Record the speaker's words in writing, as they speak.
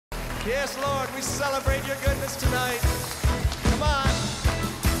Yes, Lord, we celebrate your goodness tonight. Come on.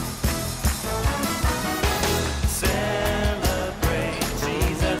 Celebrate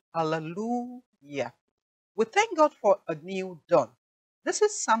Jesus. Hallelujah. We thank God for a new dawn. This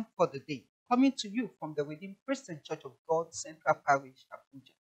is Psalm for the Day, coming to you from the Redeemed Christian Church of God, Central Parish,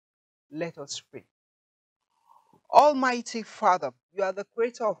 ABUJA. Let us pray. Almighty Father, you are the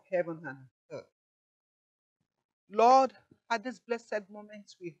creator of heaven and earth. Lord, at this blessed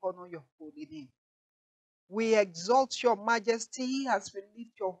moment, we honor your holy name. We exalt your majesty as we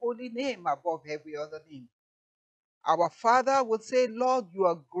lift your holy name above every other name. Our Father would say, Lord, you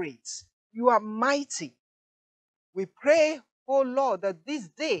are great. You are mighty. We pray, oh Lord, that this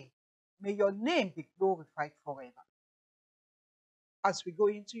day may your name be glorified forever. As we go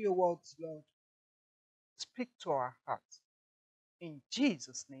into your words, Lord, speak to our hearts. In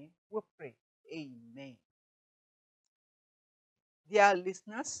Jesus' name we pray. Amen. Dear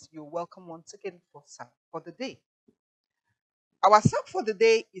listeners, you're welcome once again for Psalm for the Day. Our Psalm for the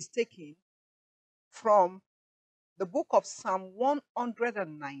Day is taken from the book of Psalm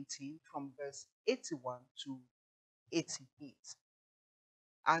 119 from verse 81 to 88.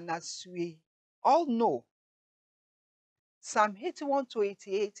 And as we all know, Psalm 81 to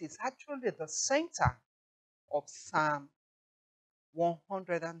 88 is actually the center of Psalm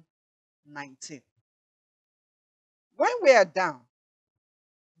 119. When we are down,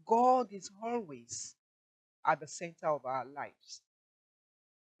 God is always at the center of our lives.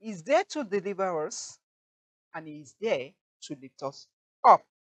 He's there to deliver us, and He is there to lift us up.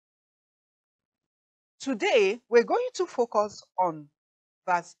 Today, we're going to focus on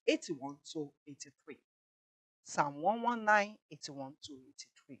verse 81 to 83. Psalm 119, 81 to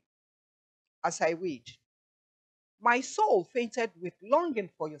 83. As I read, my soul fainted with longing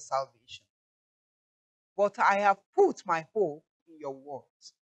for your salvation, but I have put my hope in your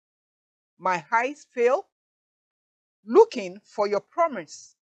words. My eyes fail, looking for your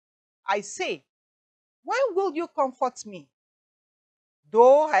promise. I say, when will you comfort me?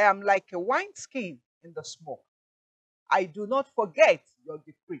 Though I am like a wineskin in the smoke, I do not forget your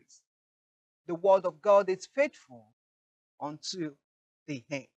decrees. The word of God is faithful unto the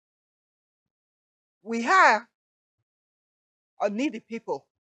end. We are a needy people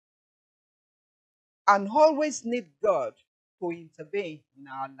and always need God to intervene in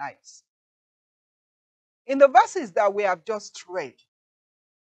our lives. In the verses that we have just read,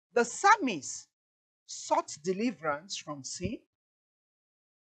 the psalmist sought deliverance from sin,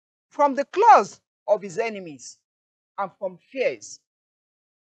 from the claws of his enemies, and from fears.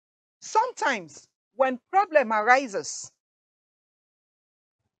 Sometimes, when problem arises,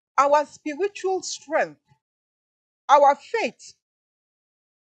 our spiritual strength, our faith,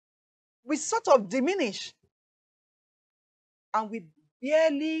 we sort of diminish, and we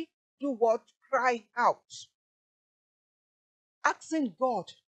barely do what? Cry out, asking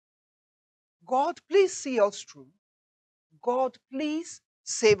God, God, please see us through. God, please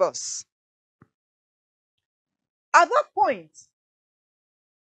save us. At that point,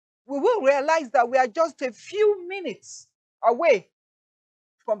 we will realize that we are just a few minutes away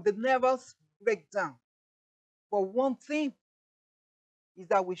from the nervous breakdown. But one thing is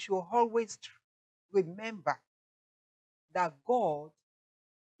that we should always remember that God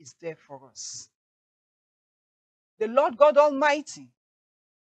is there for us. The Lord God Almighty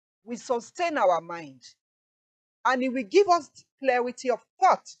will sustain our mind, and He will give us clarity of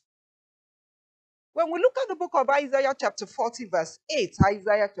thought. When we look at the book of Isaiah chapter 40 verse 8,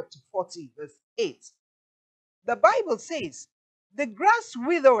 Isaiah chapter 40 verse 8, the Bible says, the grass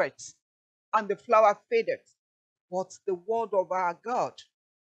withereth and the flower fadeth, but the word of our God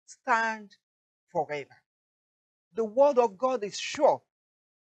stand forever. The word of God is sure,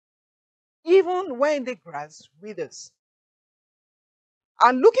 even when the grass withers.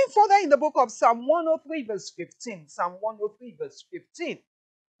 And looking further in the book of Psalm 103 verse 15, Psalm 103 verse 15,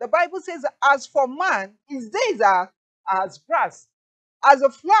 the Bible says, as for man, his days are as grass, as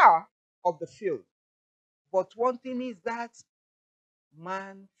a flower of the field. But one thing is that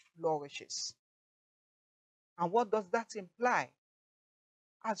man flourishes. And what does that imply?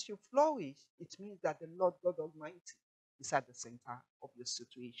 As you flourish, it means that the Lord God Almighty is at the center of your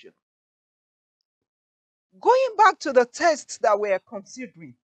situation. Going back to the text that we are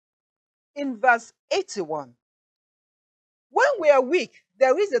considering, in verse 81, when we are weak,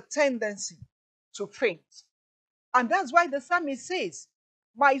 there is a tendency to faint. And that's why the psalmist says,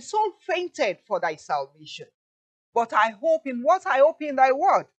 my soul fainted for thy salvation, but I hope in what? I hope in thy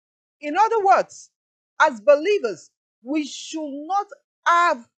word. In other words, as believers, we should not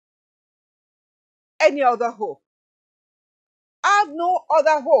have any other hope. Have no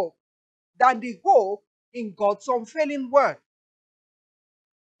other hope than the hope in God's unfailing word.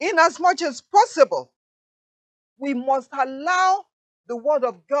 In as much as possible, we must allow the word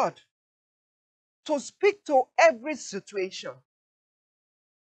of God to speak to every situation,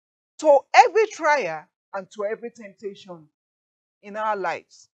 to every trial, and to every temptation in our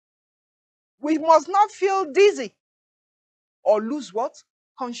lives. We must not feel dizzy or lose what?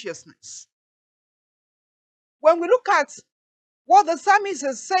 Consciousness. When we look at what the psalmist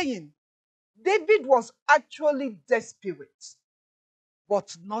is saying, David was actually desperate,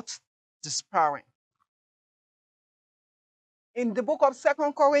 but not despairing. In the book of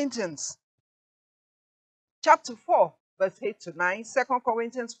 2 Corinthians, chapter 4, verse 8 to 9, 2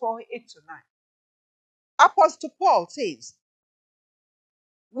 Corinthians 4, 8 to 9, Apostle Paul says,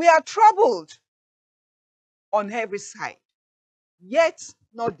 we are troubled on every side, yet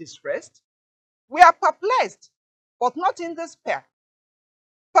not distressed. We are perplexed, but not in despair.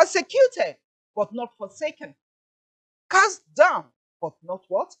 Persecuted, but not forsaken. Cast down, but not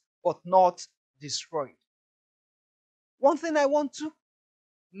what? But not destroyed. One thing I want to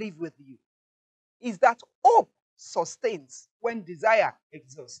leave with you is that hope sustains when desire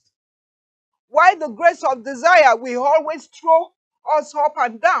exhausts. While the grace of desire will always throw us up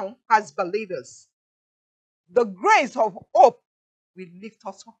and down as believers, the grace of hope will lift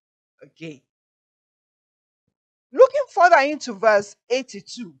us up again. Looking further into verse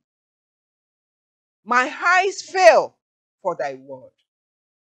 82, my eyes fail for thy word,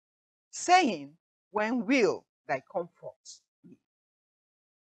 saying, when will thy comfort be?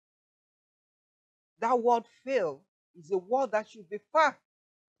 That word fail is a word that should be far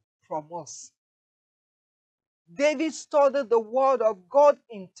from us. David studied the word of God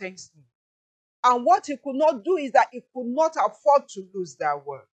intensely. And what he could not do is that he could not afford to lose that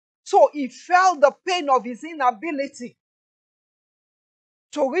word. So he felt the pain of his inability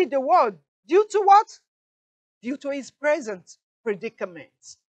to read the word. Due to what? Due to his present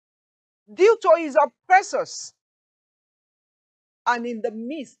predicament. Due to his oppressors. And in the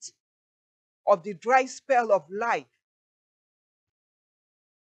midst of the dry spell of life,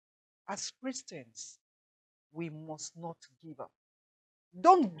 as Christians, we must not give up.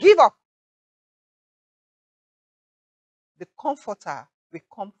 Don't give up. The Comforter will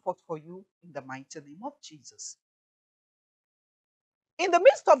comfort for you in the mighty name of Jesus. In the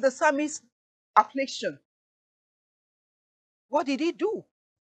midst of the psalmist's affliction, what did he do?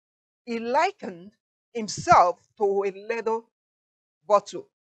 He likened himself to a leather bottle.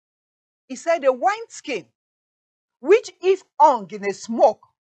 He said a wineskin, which if hung in a smoke,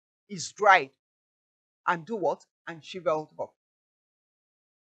 is dried and do what? And shriveled up.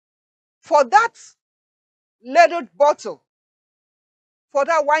 For that leather bottle, for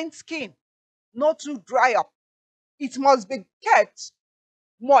that wineskin not to dry up, it must be kept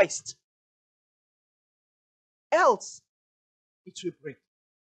moist. Else, it will break.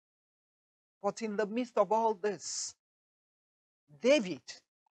 But in the midst of all this, David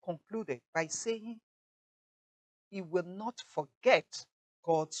concluded by saying he will not forget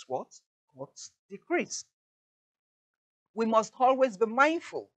God's what? God's decrees. We must always be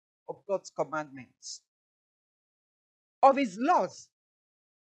mindful of God's commandments, of his laws.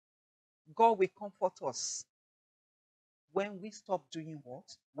 God will comfort us when we stop doing what?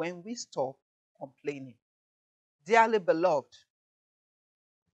 When we stop complaining. Dearly beloved,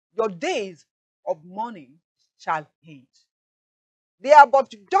 your days of mourning shall end. They are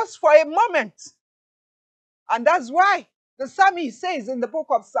but just for a moment. And that's why the psalmist says in the book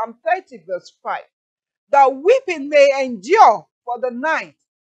of Psalm 30, verse 5, that weeping may endure for the night.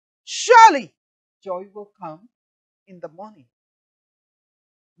 Surely joy will come in the morning.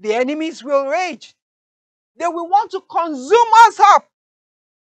 The enemies will rage. They will want to consume us up.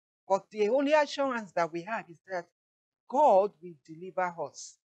 But the only assurance that we have is that God will deliver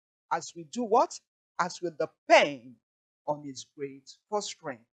us as we do what? As we depend on his grace for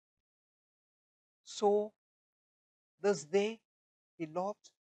strength. So, this day, beloved,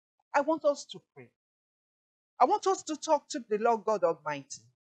 I want us to pray. I want us to talk to the Lord God Almighty.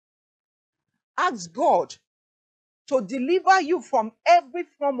 Ask God to deliver you from every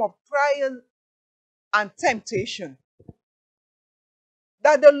form of trial and temptation.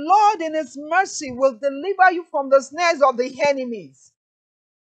 That the Lord in his mercy will deliver you from the snares of the enemies.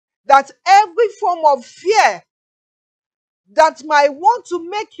 That every form of fear that might want to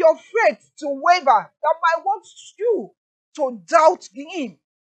make your faith to waver, that might want you to doubt him,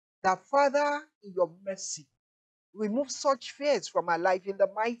 that Father, in your mercy, remove such fears from our life in the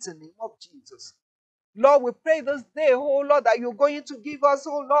mighty name of Jesus. Lord, we pray this day, oh Lord, that you're going to give us,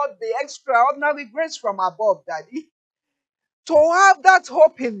 oh Lord, the extraordinary grace from above, Daddy, to have that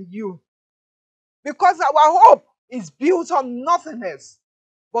hope in you. because our hope is built on nothing else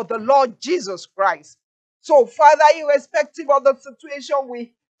but the Lord Jesus Christ. So, Father, irrespective of the situation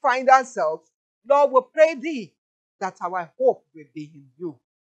we find ourselves, Lord, we pray thee that our hope will be in you.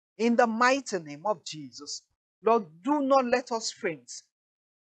 In the mighty name of Jesus, Lord, do not let us faint.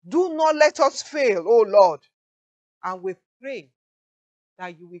 Do not let us fail, oh Lord. And we pray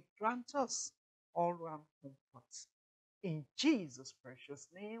that you will grant us all round comfort. In Jesus' precious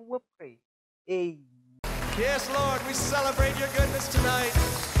name we pray. Amen. Yes, Lord, we celebrate your goodness tonight.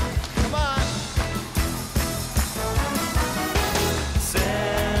 Come on.